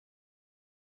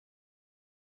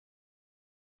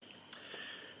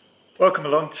Welcome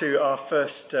along to our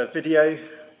first video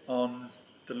on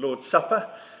the Lord's Supper.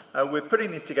 We're putting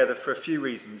these together for a few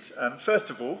reasons. First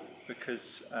of all,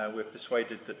 because we're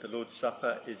persuaded that the Lord's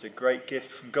Supper is a great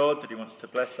gift from God that he wants to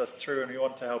bless us through, and we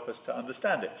want to help us to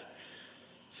understand it.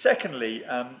 Secondly,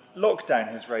 lockdown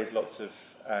has raised lots of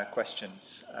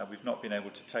questions. We've not been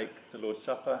able to take the Lord's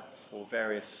Supper for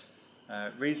various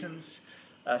reasons.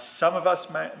 Some of us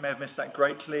may have missed that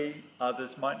greatly,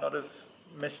 others might not have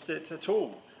missed it at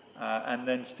all. And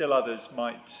then still others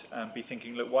might be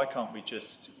thinking, look, why can't we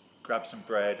just grab some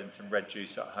bread and some red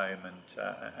juice at home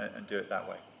and do it that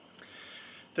way?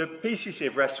 The PCC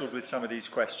have wrestled with some of these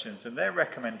questions, and their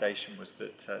recommendation was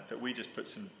that we just put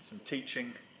some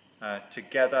teaching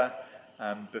together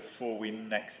before we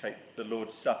next take the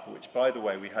Lord's Supper, which, by the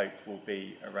way, we hope will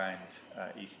be around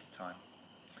Easter time.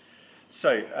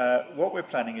 So what we're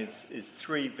planning is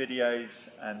 3 videos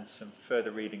and some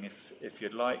further reading if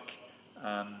you'd like.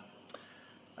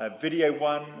 Video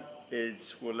 1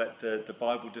 we'll let the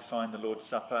Bible define the Lord's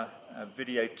Supper.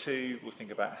 Video 2, we'll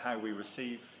think about how we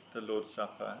receive the Lord's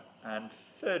Supper. And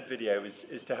third video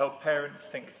is to help parents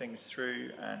think things through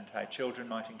and how children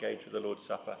might engage with the Lord's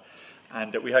Supper.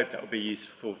 And we hope that will be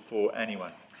useful for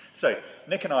anyone. So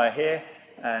Nick and I are here,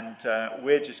 and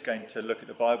we're just going to look at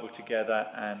the Bible together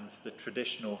and the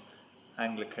traditional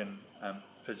Anglican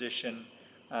position.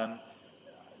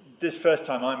 This first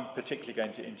time I'm particularly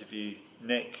going to interview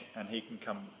Nick, and he can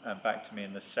come back to me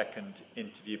in the second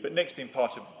interview. But Nick's been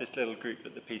part of this little group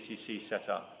that the PCC set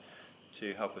up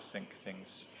to help us think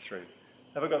things through.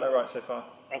 Have I got that right so far?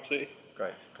 Absolutely.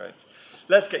 Great.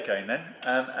 Let's get going then.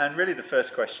 And really the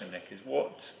first question, Nick, is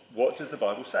what does the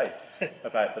Bible say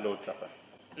about the Lord's Supper?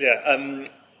 Yeah,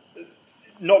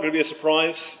 not going to be a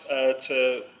surprise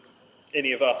to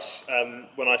any of us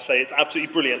when I say it's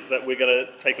absolutely brilliant that we're going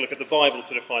to take a look at the Bible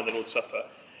to define the Lord's Supper.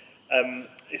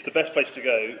 It's the best place to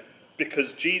go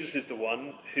because Jesus is the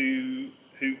one who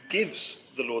gives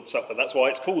the Lord's Supper. That's why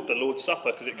it's called the Lord's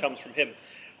Supper, because it comes from him.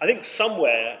 I think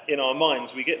somewhere in our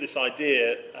minds we get this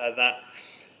idea that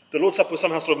the Lord's Supper was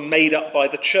somehow sort of made up by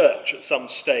the church at some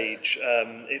stage.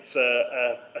 It's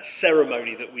a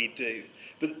ceremony that we do.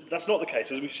 But that's not the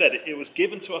case. As we've said, it was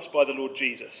given to us by the Lord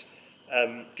Jesus.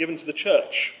 Given to the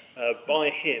church by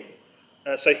him.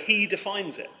 So he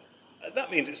defines it.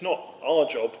 That means it's not our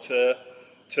job to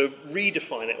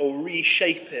redefine it or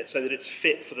reshape it so that it's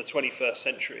fit for the 21st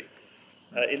century.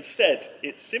 Instead,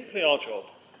 it's simply our job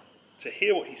to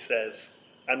hear what he says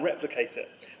and replicate it.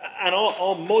 And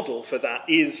our model for that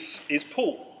is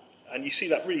Paul. And you see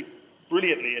that really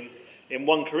brilliantly in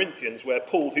 1 Corinthians, where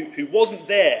Paul, who wasn't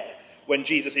there when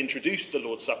Jesus introduced the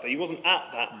Lord's Supper, he wasn't at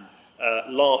that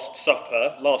last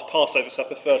Passover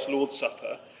supper, first Lord's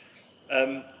Supper,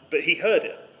 but he heard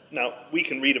it. Now, we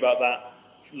can read about that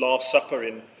Last Supper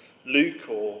in Luke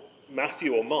or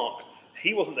Matthew or Mark.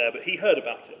 He wasn't there, but he heard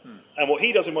about it. And what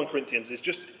he does in 1 Corinthians is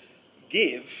just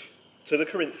give to the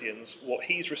Corinthians what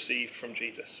he's received from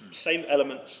Jesus. Same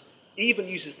elements, even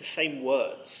uses the same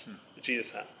words that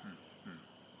Jesus had.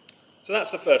 So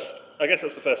that's the first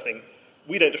thing.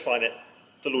 We don't define it.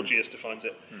 The Lord Jesus defines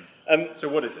it. So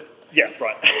what is it? Yeah,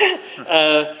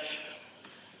 right.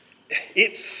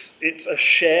 It's a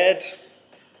shared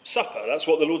supper. That's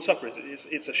what the Lord's Supper is.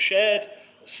 It's a shared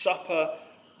supper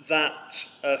that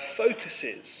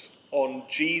focuses on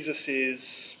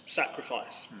Jesus'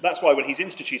 sacrifice. That's why when he's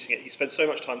instituting it, he spends so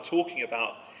much time talking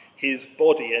about his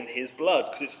body and his blood,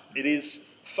 because it is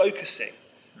focusing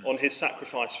on his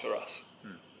sacrifice for us.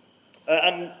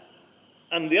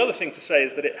 And the other thing to say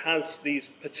is that it has these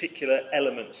particular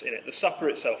elements in it. The supper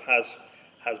itself has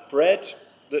bread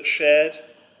that's shared,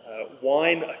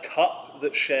 wine, a cup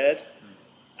that's shared,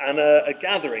 and a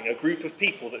gathering, a group of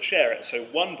people that share it. So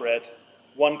 1 bread,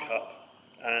 1 cup,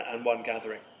 and 1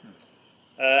 gathering.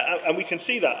 And we can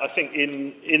see that, I think,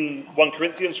 in 1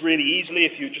 Corinthians really easily.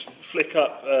 If you just flick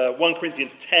up 1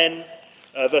 Corinthians 10,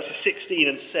 verses 16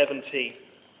 and 17.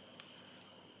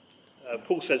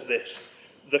 Paul says this: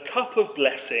 "The cup of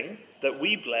blessing that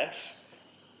we bless,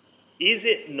 is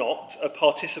it not a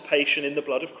participation in the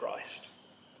blood of Christ?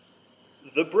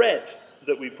 The bread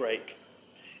that we break,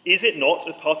 is it not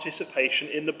a participation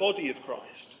in the body of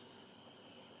Christ?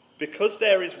 Because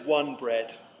there is one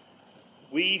bread,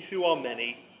 we who are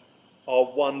many are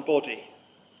one body,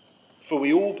 for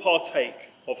we all partake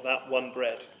of that one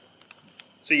bread."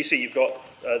 So you see, you've got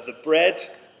the bread,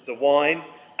 the wine,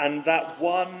 and that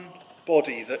one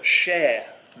body that share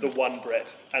the one bread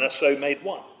and are so made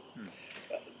one.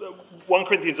 1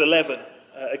 Corinthians 11,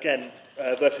 again,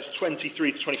 verses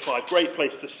 23 to 25, great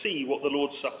place to see what the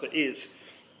Lord's Supper is.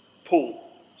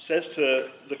 Paul says to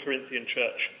the Corinthian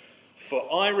church,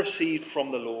 For I received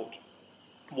from the Lord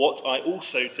what I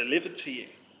also delivered to you,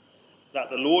 that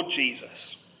the Lord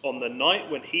Jesus, on the night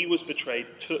when he was betrayed,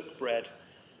 took bread,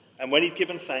 and when he'd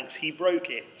given thanks, he broke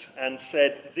it and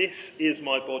said, "This is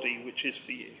my body, which is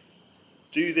for you.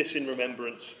 Do this in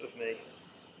remembrance of me."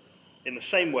 In the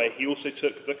same way, he also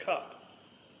took the cup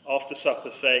after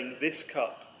supper, saying, "This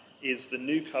cup is the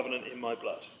new covenant in my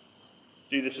blood.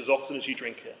 Do this as often as you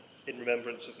drink it in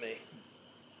remembrance of me."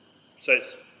 So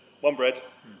it's one bread,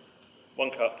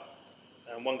 one cup,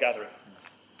 and one gathering.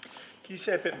 Can you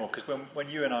say a bit more? Because when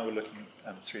you and I were looking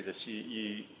through this,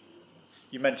 you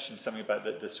mentioned something about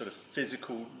the sort of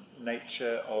physical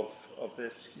nature of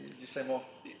this. Could you say more?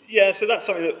 Yeah, so that's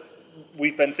something that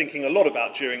we've been thinking a lot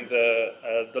about during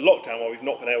the lockdown, while we've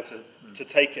not been able to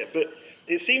take it. But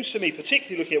it seems to me,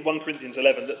 particularly looking at 1 Corinthians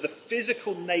 11, that the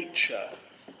physical nature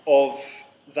of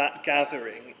that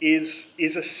gathering is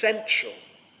essential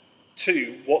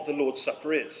to what the Lord's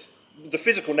Supper is. The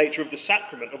physical nature of the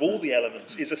sacrament, of all the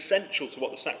elements, is essential to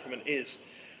what the sacrament is.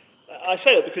 I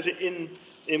say that because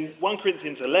in 1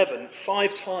 Corinthians 11,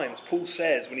 5 times Paul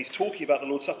says, when he's talking about the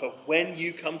Lord's Supper, when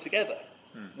you come together.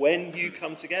 When you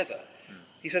come together.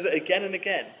 He says it again and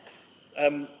again.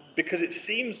 Because it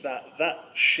seems that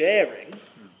sharing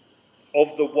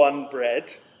of the one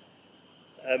bread,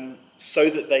 so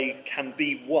that they can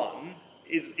be one,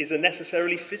 is a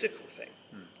necessarily physical thing.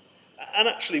 And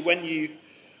actually, when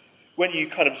you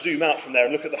kind of zoom out from there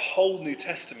and look at the whole New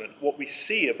Testament, what we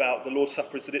see about the Lord's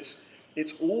Supper is that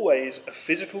it's always a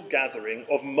physical gathering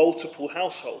of multiple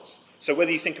households. So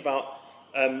whether you think about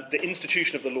the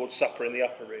institution of the Lord's Supper in the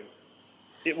upper room,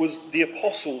 it was the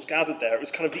apostles gathered there. It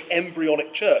was kind of the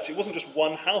embryonic church. It wasn't just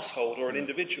one household or an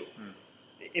individual.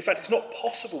 In fact, it's not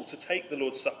possible to take the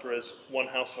Lord's Supper as one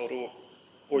household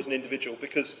or as an individual,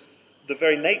 because the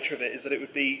very nature of it is that it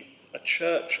would be a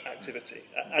church activity.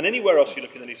 And anywhere else you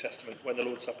look in the New Testament, when the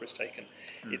Lord's Supper is taken,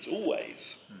 it's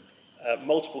always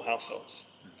multiple households.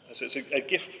 So it's a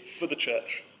gift for the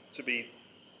church to be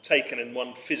taken in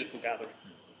one physical gathering.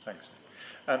 Thanks.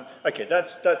 Okay,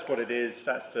 that's what it is.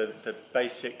 That's the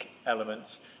basic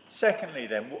elements. Secondly,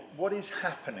 then, what is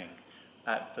happening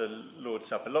at the Lord's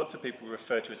Supper? Lots of people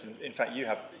refer to it, in fact, you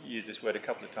have used this word a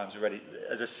couple of times already,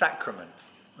 as a sacrament.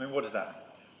 I mean, what is that?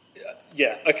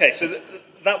 Yeah, okay, so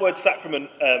that word sacrament,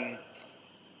 in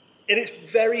its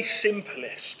very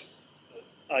simplest,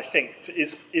 I think,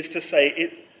 is to say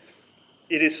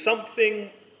it is something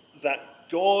that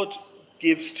God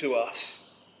gives to us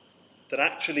that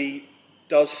actually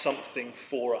does something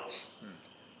for us.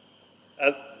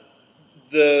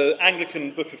 The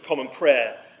Anglican Book of Common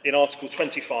Prayer, in Article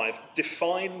 25,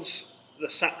 defines the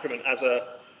sacrament as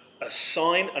a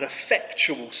sign, an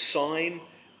effectual sign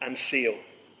and seal.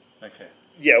 Okay.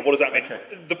 Yeah, what does that mean? Okay.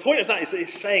 The point of that is that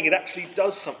it's saying it actually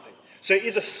does something. So it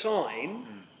is a sign,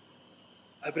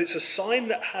 but it's a sign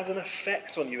that has an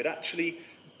effect on you. It actually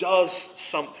does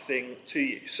something to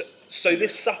you. So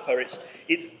this supper, it's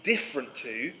different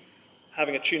to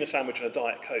having a tuna sandwich and a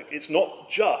Diet Coke. It's not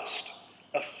just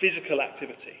a physical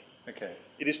activity. Okay.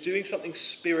 It is doing something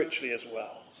spiritually as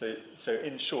well. So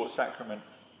in short, sacrament,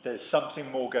 there's something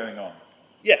more going on.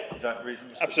 Yeah. Is that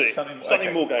reasonable? Absolutely. Something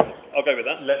okay. more going on. I'll go with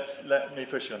that. Let me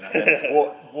push you on that then.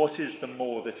 What is the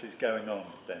more that is going on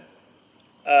then?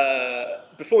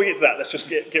 Before we get to that, let's just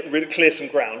clear some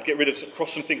ground,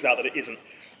 cross some things out that it isn't.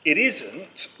 It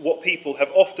isn't what people have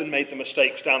often made the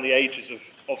mistakes down the ages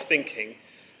of thinking.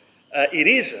 It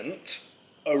isn't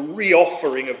a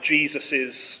re-offering of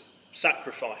Jesus'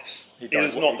 sacrifice. It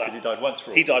is not that. Because he died once for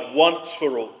all. He died once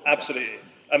for all, absolutely.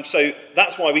 So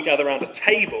that's why we gather around a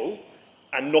table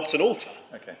and not an altar.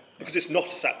 Okay. Because it's not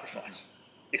a sacrifice.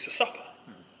 It's a supper.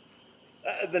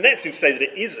 The next thing to say that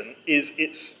it isn't is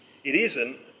it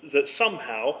isn't that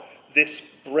somehow this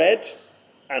bread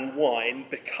and wine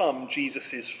become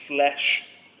Jesus' flesh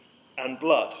and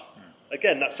blood.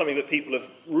 Again, that's something that people have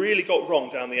really got wrong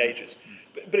down the ages.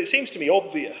 But it seems to me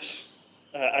obvious,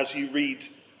 as you read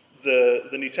the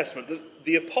New Testament, that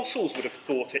the apostles would have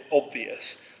thought it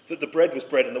obvious that the bread was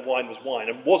bread and the wine was wine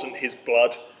and wasn't his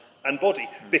blood and body,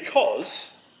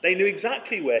 because they knew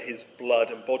exactly where his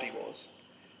blood and body was.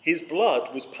 His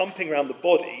blood was pumping around the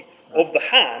body of the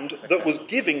hand that was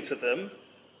giving to them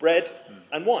bread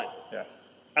and wine. Yeah.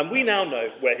 And we now know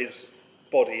where his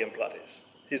body and blood is.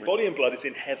 His body and blood is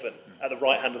in heaven at the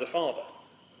right hand of the Father.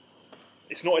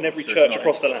 It's not in every church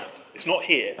across the land. It's not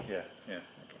here. Yeah. Okay.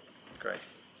 Great.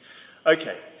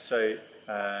 Okay, so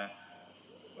I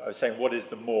was saying, what is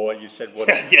the more? You said, what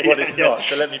is not.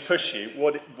 So let me push you.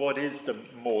 What is the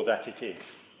more that it is?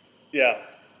 Yeah.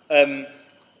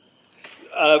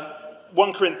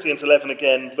 1 Corinthians 11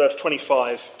 again, verse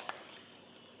 25.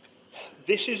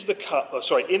 this is the cup,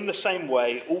 in the same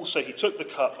way, also he took the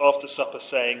cup after supper,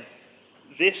 saying,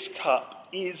 this cup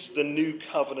is the new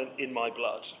covenant in my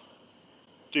blood.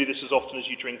 Do this as often as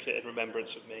you drink it in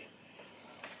remembrance of me.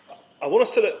 I want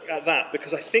us to look at that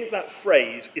because I think that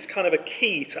phrase is kind of a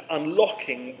key to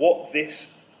unlocking what this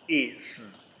is.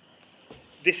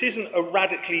 This isn't a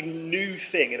radically new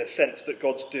thing in a sense that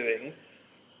God's doing.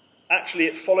 Actually,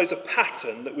 it follows a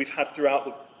pattern that we've had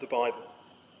throughout the Bible.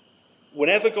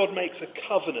 Whenever God makes a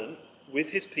covenant with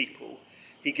his people,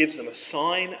 he gives them a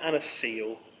sign and a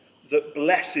seal that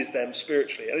blesses them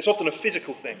spiritually. And it's often a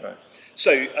physical thing. Right.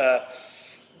 So,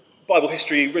 Bible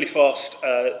history, really fast,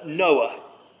 Noah,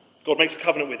 God makes a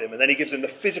covenant with him, and then he gives him the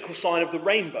physical sign of the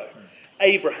rainbow.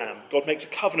 Abraham, God makes a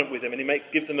covenant with him, and he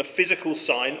gives them a physical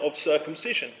sign of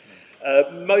circumcision.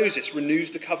 Moses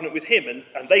renews the covenant with him,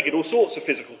 and they get all sorts of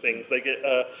physical things. They get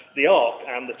the ark,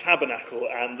 and the tabernacle,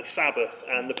 and the Sabbath,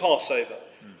 and the Passover.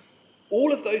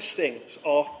 All of those things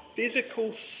are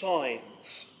physical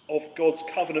signs of God's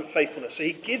covenant faithfulness. So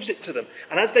he gives it to them,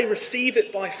 and as they receive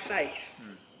it by faith,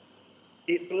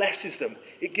 it blesses them.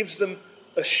 It gives them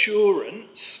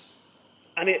assurance,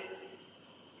 and it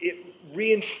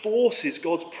reinforces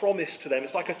God's promise to them.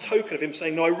 It's like a token of him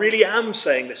saying, no, I really am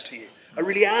saying this to you. I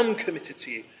really am committed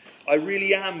to you. I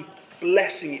really am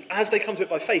blessing you. As they come to it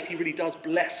by faith, he really does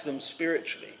bless them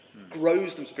spiritually,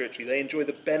 grows them spiritually. They enjoy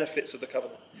the benefits of the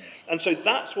covenant. And so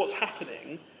that's what's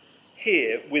happening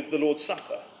here with the Lord's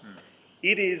Supper.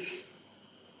 It is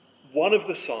one of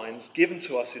the signs given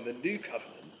to us in the new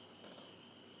covenant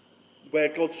where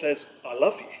God says, I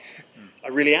love you. I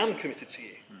really am committed to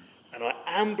you. And I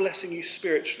am blessing you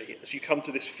spiritually as you come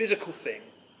to this physical thing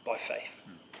by faith.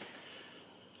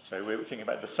 So we're thinking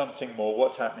about the something more,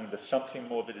 what's happening, the something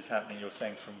more that is happening, you're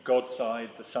saying from God's side,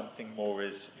 the something more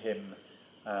is him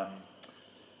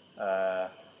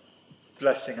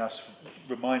blessing us,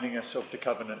 reminding us of the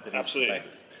covenant that he's made.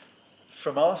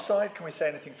 From our side, can we say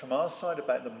anything from our side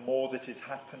about the more that is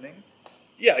happening?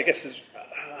 Yeah, I guess is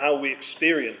how we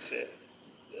experience it.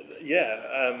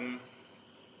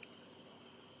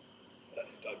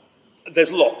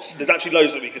 There's lots. There's actually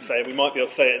loads that we could say, and we might be able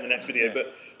to say it in the next video. Yeah.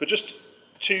 But just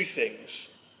two things.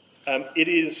 It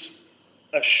is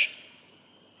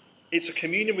it's a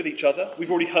communion with each other. We've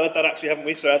already heard that, actually, haven't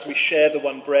we? So as we share the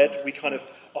one bread, we kind of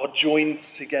are joined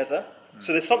together.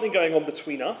 So there's something going on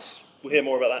between us. We'll hear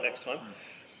more about that next time.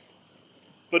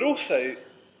 But also,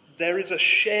 there is a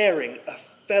sharing, a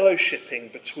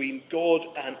fellowshipping between God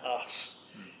and us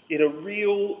in a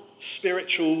real,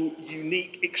 spiritual,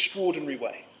 unique, extraordinary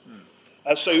way.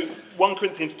 So 1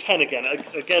 Corinthians 10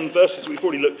 again, verses we've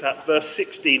already looked at, verse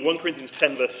 16, 1 Corinthians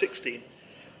 10, verse 16.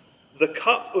 The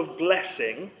cup of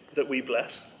blessing that we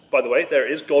bless, by the way, there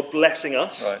it is, God blessing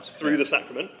us through the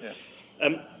sacrament.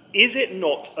 Yeah. Is it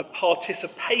not a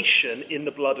participation in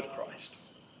the blood of Christ?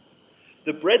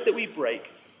 The bread that we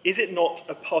break, is it not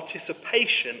a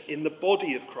participation in the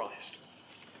body of Christ?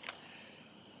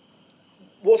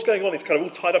 What's going on is kind of all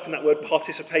tied up in that word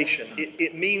participation.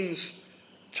 It means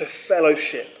to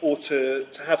fellowship or to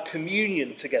have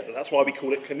communion together. That's why we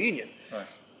call it communion. Right.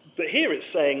 But here it's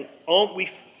saying, aren't we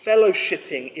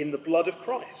fellowshipping in the blood of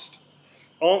Christ?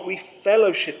 Aren't we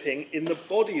fellowshipping in the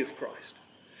body of Christ?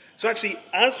 So actually,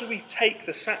 as we take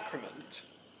the sacrament,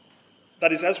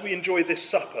 that is, as we enjoy this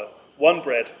supper, one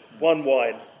bread, one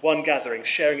wine, one gathering,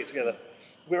 sharing it together,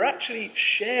 we're actually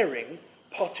sharing,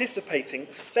 participating,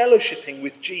 fellowshipping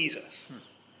with Jesus.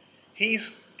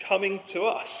 He's coming to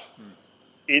us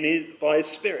by his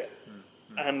Spirit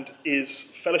and is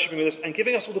fellowshipping with us and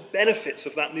giving us all the benefits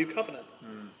of that new covenant,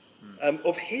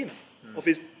 of him, of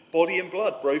his body and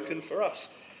blood broken for us.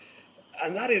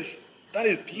 And that is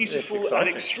beautiful and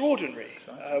extraordinary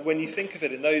when you think of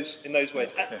it in those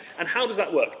ways. And how does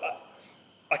that work?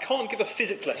 I can't give a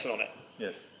physics lesson on it.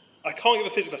 Yes. I can't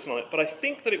give a physics lesson on it, but I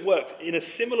think that it works in a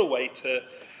similar way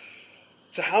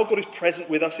to how God is present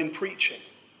with us in preaching.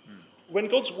 When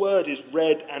God's word is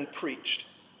read and preached,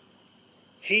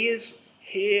 he is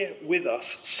here with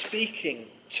us, speaking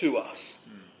to us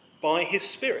by his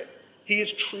Spirit. He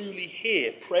is truly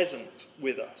here, present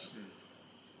with us.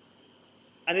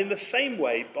 And in the same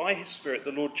way, by his Spirit,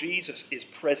 the Lord Jesus is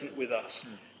present with us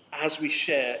as we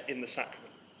share in the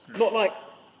sacrament. Not like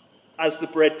as the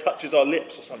bread touches our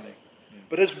lips or something,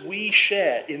 but as we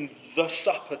share in the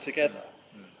supper together,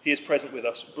 he is present with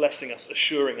us, blessing us,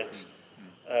 assuring us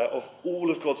of all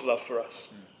of God's love for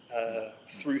us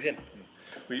through him.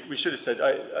 We should have said,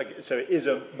 so it is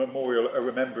a memorial, a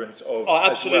remembrance of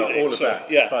absolutely. As well, all of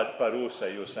that. Yeah. But also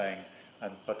you're saying,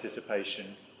 and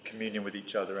participation communion with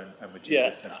each other and with Yeah,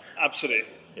 Jesus. absolutely.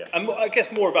 Yeah. And I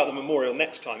guess more about the memorial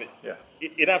next time.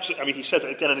 It absolutely. I mean, he says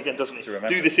it again and again, doesn't he?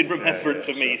 Do this in remembrance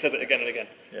of me. He says it again and again.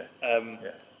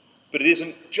 But it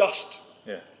isn't just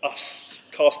us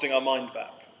casting our mind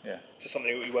back to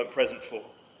something that we weren't present for.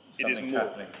 Something's it is more.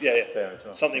 Happening there as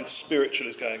well. Something spiritual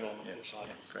is going on inside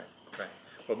us. Great.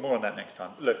 Well, more on that next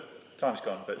time. Look, time's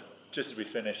gone, but just as we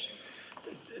finish,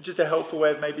 just a helpful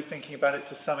way of maybe thinking about it,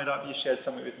 to sum it up, you shared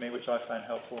something with me which I found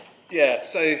helpful. Yeah,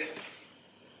 so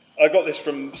I got this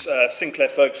from Sinclair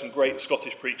Ferguson, great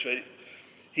Scottish preacher.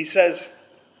 He says,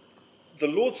 the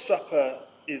Lord's Supper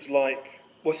is like,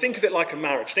 well, think of it like a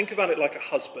marriage. Think about it like a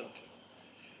husband.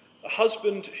 A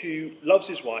husband who loves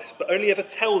his wife, but only ever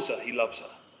tells her he loves her.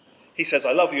 He says,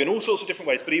 I love you in all sorts of different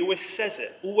ways, but he always says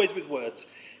it, always with words,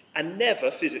 and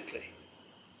never physically.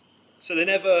 So they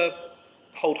never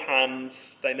hold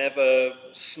hands, they never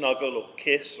snuggle or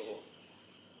kiss or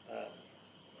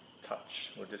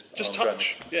touch, or just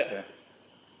touch. Yeah.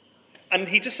 And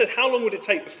he just said, how long would it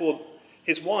take before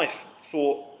his wife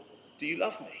thought, do you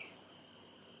love me?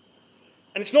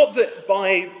 And it's not that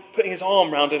by putting his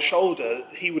arm round her shoulder,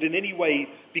 he would in any way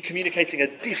be communicating a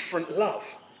different love.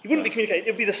 He wouldn't be communicating,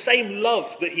 it would be the same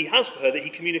love that he has for her that he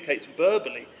communicates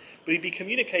verbally, but he'd be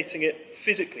communicating it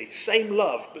physically. Same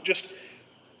love, but just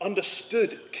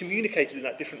understood, communicated in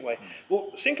that different way.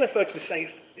 Well, Sinclair Ferguson is saying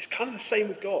it's kind of the same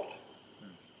with God.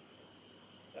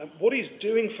 What he's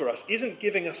doing for us isn't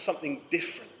giving us something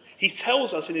different. He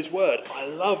tells us in his word, I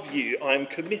love you, I am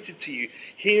committed to you,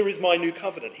 here is my new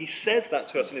covenant. He says that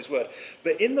to us in his word.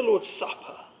 But in the Lord's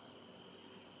Supper,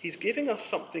 he's giving us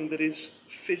something that is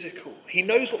physical. He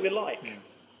knows what we're like.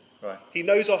 Right. He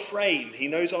knows our frame. He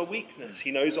knows our weakness.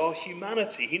 He knows our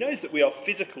humanity. He knows that we are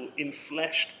physical,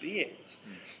 enfleshed beings.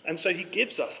 And so he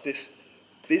gives us this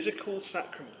physical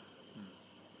sacrament.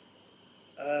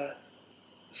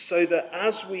 So that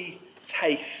as we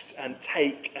taste and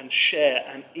take and share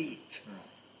and eat,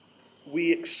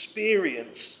 we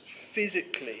experience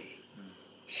physically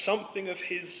something of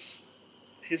his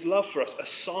love for us, a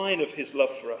sign of his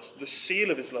love for us, the seal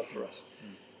of his love for us.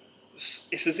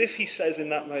 It's as if he says in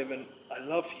that moment, I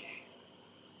love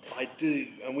you, I do.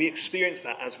 And we experience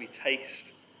that as we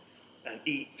taste and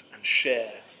eat and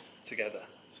share together.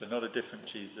 So not a different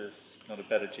Jesus, not a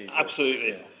better Jesus.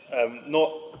 Absolutely.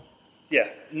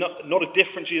 Not a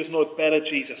different Jesus, not a better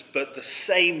Jesus, but the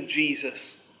same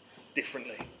Jesus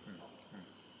differently.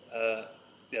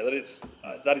 That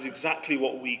is exactly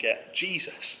what we get,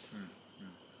 Jesus,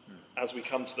 as we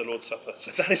come to the Lord's Supper.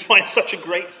 So that is why it's such a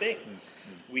great thing.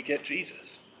 We get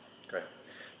Jesus. Great.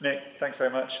 Nick, thanks very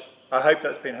much. I hope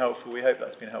that's been helpful. We hope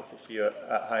that's been helpful for you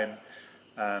at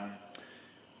home.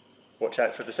 Watch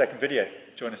out for the second video.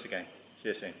 Join us again. See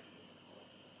you soon.